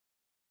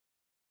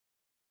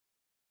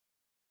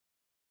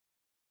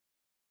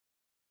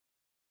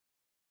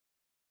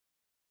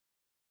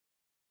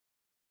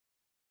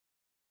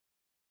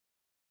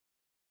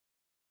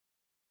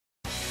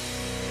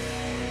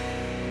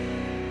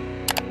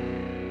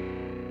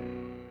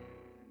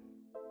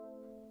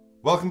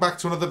Welcome back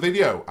to another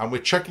video, and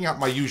we're checking out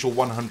my usual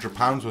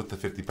 £100 worth of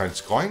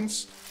 50p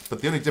coins, but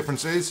the only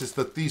difference is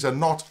that these are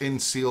not in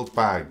sealed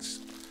bags,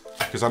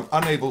 because I'm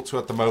unable to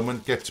at the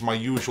moment get to my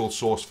usual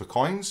source for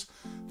coins.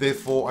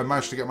 Therefore I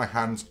managed to get my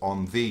hands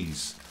on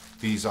these.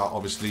 These are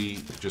obviously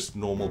just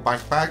normal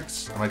bank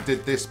bags, and I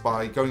did this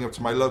by going up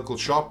to my local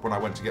shop when I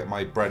went to get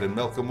my bread and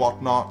milk and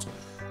whatnot.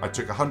 I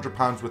took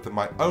 £100 worth of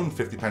my own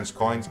 50p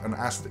coins and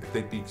asked if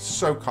they'd be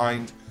so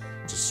kind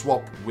to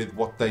swap with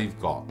what they've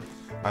got.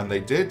 And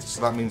they did,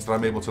 so that means that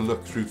I'm able to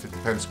look through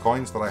 50p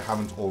coins that I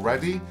haven't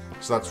already.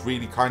 So that's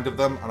really kind of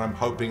them, and I'm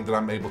hoping that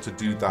I'm able to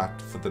do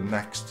that for the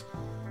next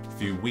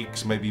few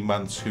weeks, maybe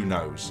months, who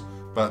knows.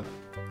 But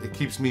it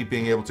keeps me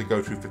being able to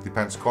go through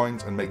 50p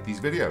coins and make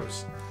these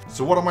videos.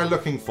 So what am I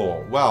looking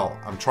for? Well,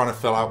 I'm trying to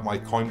fill out my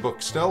coin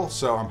book still,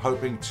 so I'm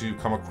hoping to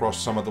come across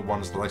some of the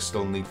ones that I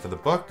still need for the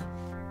book.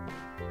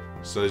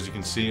 So as you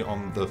can see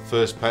on the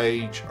first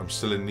page, I'm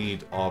still in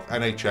need of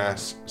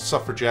NHS,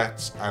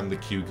 Suffragettes and the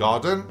Kew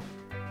Garden.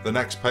 The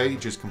next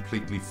page is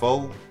completely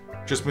full.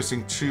 Just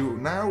missing two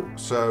now,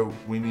 so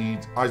we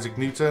need Isaac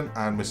Newton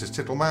and Mrs.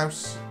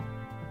 Tittlemouse.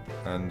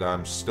 And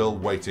I'm still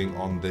waiting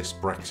on this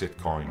Brexit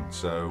coin,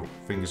 so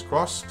fingers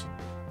crossed.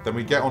 Then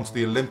we get onto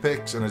the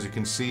Olympics, and as you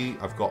can see,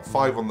 I've got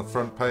 5 on the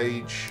front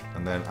page,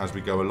 and then as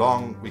we go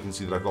along, we can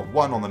see that I've got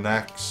 1 on the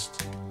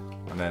next,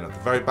 and then at the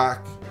very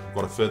back, I've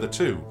got a further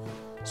 2.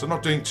 So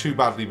not doing too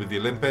badly with the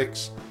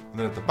Olympics. And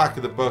then at the back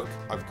of the book,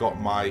 I've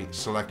got my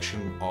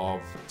selection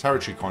of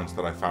territory coins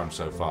that I found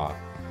so far.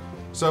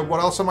 So what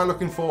else am I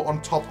looking for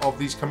on top of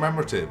these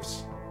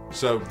commemoratives?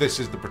 So this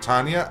is the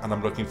Britannia, and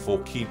I'm looking for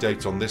key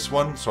dates on this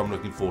one. So I'm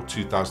looking for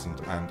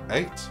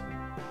 2008.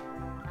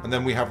 And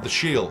then we have the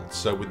Shield.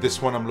 So with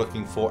this one, I'm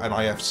looking for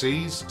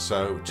NIFCs.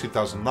 So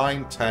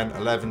 2009, 10,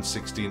 11,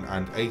 16,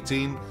 and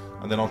 18.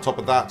 And then on top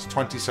of that,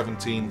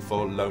 2017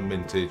 for low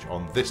mintage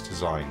on this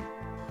design.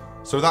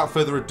 So without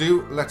further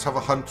ado, let's have a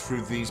hunt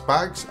through these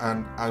bags,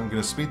 and I'm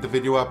going to speed the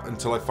video up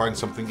until I find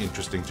something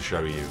interesting to show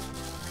you.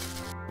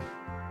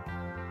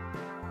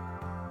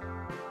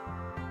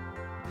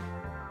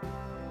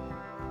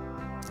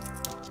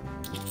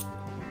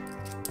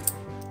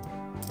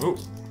 Oh,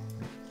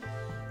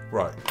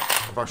 right,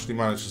 I've actually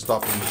managed to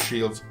start putting the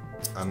Shields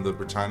and the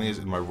Britannias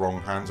in my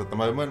wrong hands at the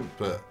moment,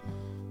 but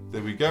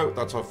there we go.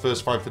 That's our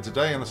first find for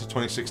today, and that's a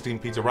 2016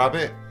 Peter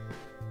Rabbit.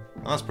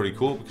 And that's pretty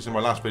cool, because in my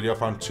last video I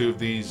found 2 of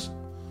these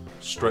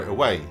straight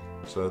away.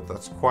 So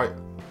that's quite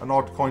an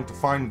odd coin to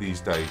find these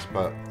days,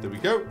 but there we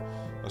go.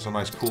 That's a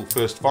nice cool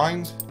first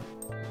find.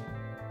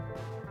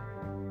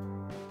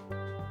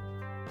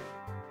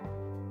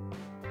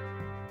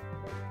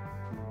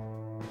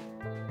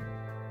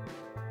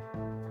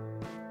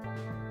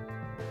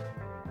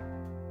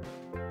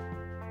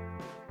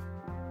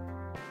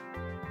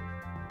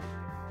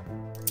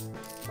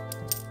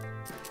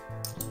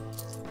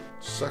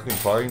 Second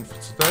find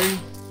for today.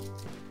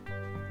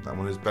 That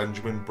one is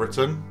Benjamin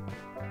Britten.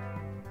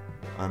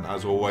 And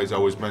as always, I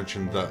always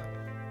mention that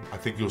I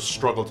think you'll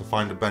struggle to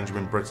find a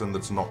Benjamin Britten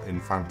that's not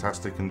in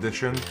fantastic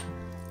condition.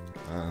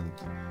 And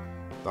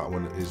that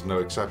one is no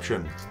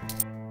exception.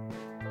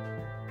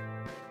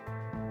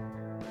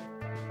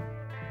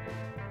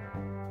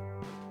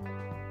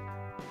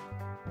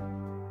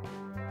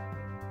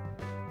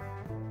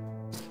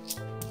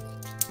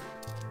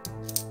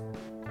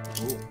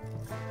 Ooh.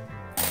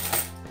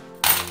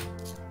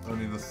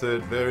 Only the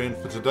third variant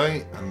for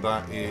today, and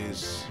that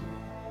is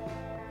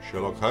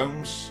Sherlock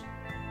Holmes.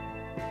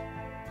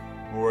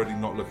 Already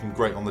not looking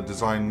great on the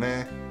design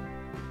there.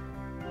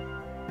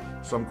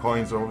 Some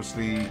coins are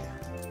obviously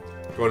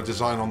got a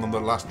design on them that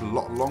last a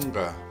lot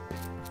longer.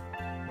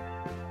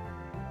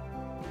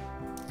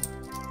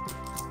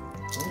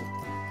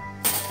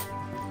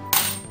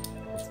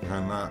 What's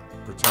behind that?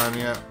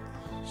 Britannia.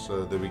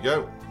 So there we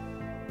go.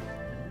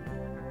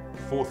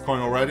 4th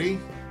coin already.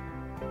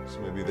 So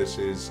maybe this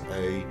is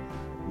a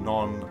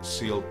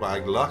non-sealed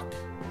bag luck,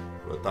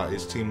 but that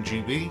is Team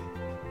GB.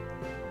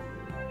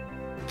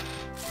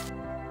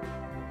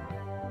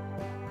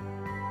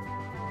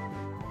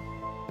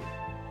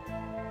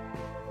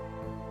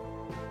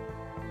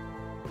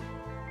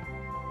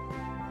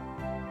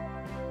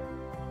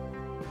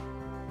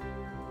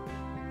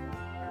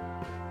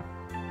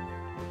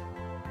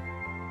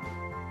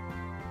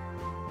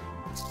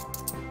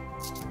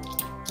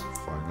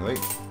 Finally,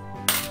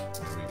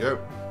 there we go.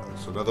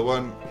 That's another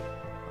one,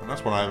 and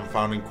that's one I haven't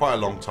found in quite a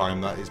long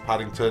time. That is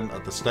Paddington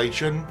at the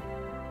station.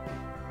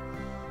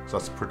 So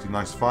that's a pretty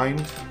nice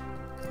find.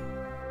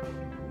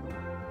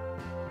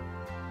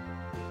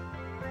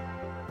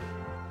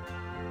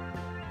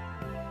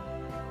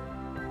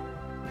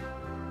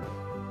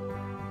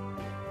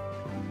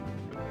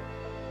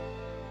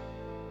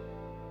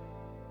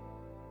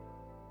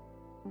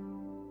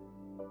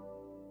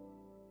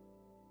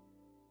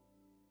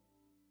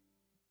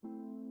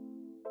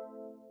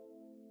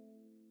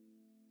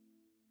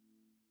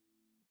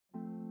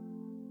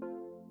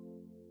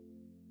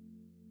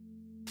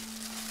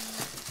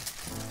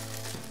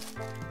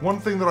 One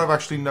thing that I've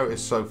actually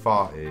noticed so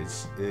far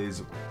is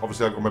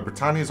obviously I've got my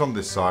Britannias on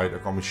this side,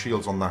 I've got my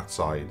shields on that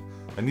side,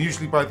 and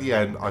usually by the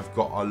end I've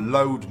got a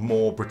load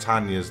more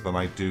Britannias than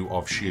I do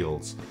of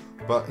shields.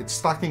 But it's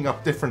stacking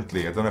up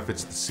differently. I don't know if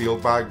it's the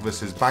sealed bag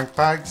versus bank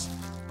bags,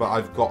 but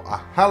I've got a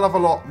hell of a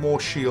lot more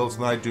shields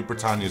than I do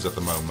Britannias at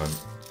the moment.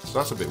 So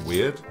that's a bit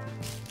weird.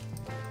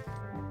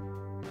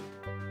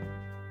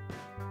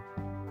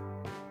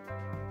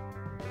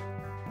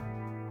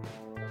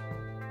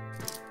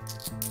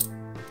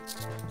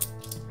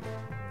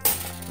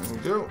 There we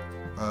go.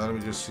 Let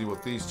me just see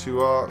what these two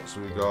are.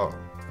 So we got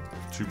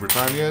 2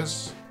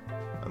 Britannias,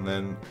 and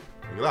then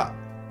look at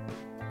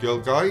that, Girl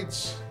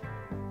Guides.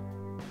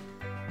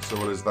 So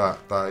what is that?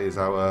 That is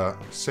our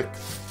 6th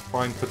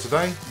find for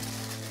today.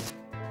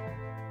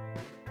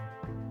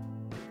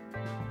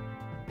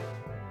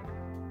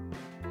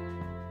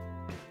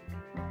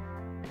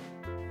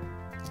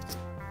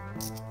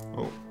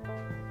 Oh.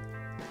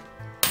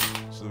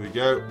 So there we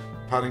go.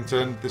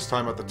 Paddington, this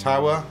time at the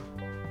tower.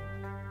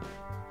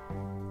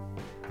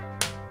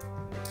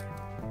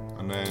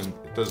 And then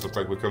it does look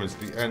like we're coming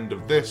to the end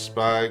of this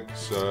bag,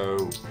 so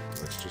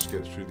let's just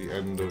get through the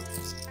end of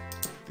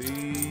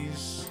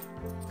these.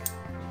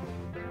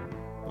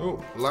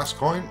 Oh, last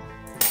coin.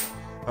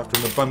 After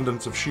an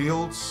abundance of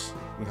shields,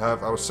 we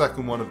have our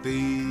second one of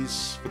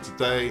these for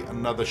today,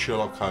 another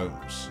Sherlock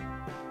Holmes.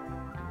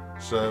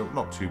 So,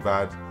 not too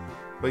bad.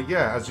 But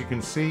yeah, as you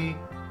can see,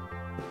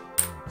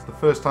 it's the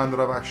first time that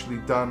I've actually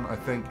done, I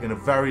think, in a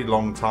very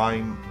long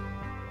time,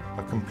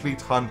 a complete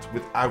hunt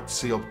without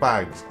sealed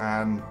bags,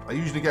 and I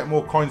usually get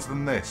more coins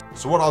than this.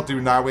 So what I'll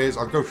do now is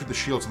I'll go through the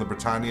shields and the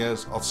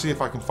Britannias, I'll see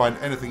if I can find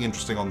anything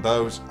interesting on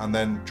those, and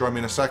then join me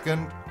in a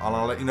second and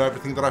I'll let you know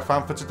everything that I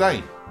found for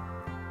today.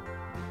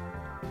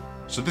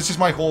 So this is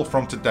my haul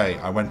from today.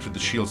 I went through the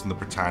shields and the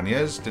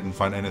Britannias, didn't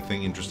find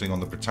anything interesting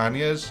on the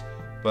Britannias,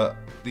 but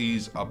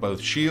these are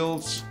both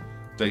shields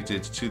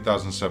dated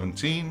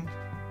 2017,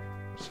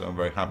 so I'm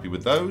very happy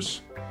with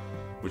those,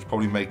 which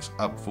probably makes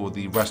up for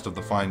the rest of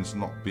the finds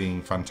not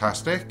being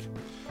fantastic.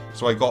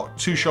 So I got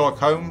 2 Sherlock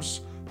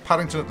Holmes,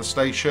 Paddington at the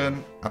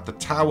station, at the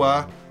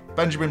tower,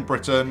 Benjamin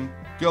Britten,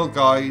 Girl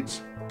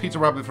Guides, Peter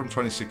Rabbit from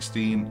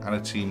 2016, and a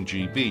Team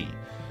GB.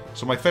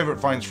 So my favourite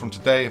finds from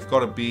today have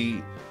got to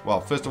be,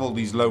 well, first of all,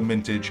 these low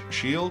mintage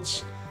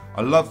shields.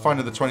 I love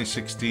finding the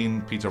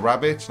 2016 Peter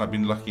Rabbit, and I've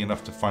been lucky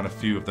enough to find a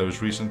few of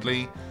those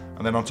recently.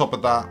 And then on top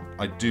of that,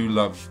 I do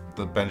love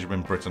the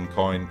Benjamin Britten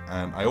coin,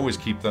 and I always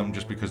keep them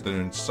just because they're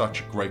in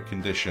such great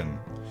condition.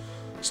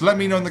 So let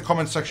me know in the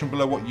comment section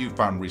below what you've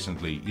found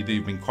recently. Either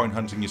you've been coin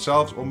hunting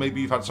yourselves, or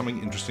maybe you've had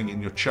something interesting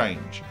in your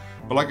change.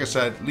 But like I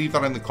said, leave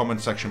that in the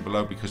comment section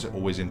below because it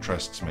always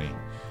interests me.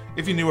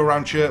 If you're new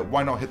around here,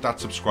 why not hit that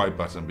subscribe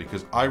button,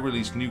 because I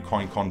release new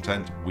coin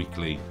content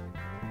weekly.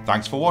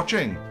 Thanks for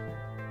watching!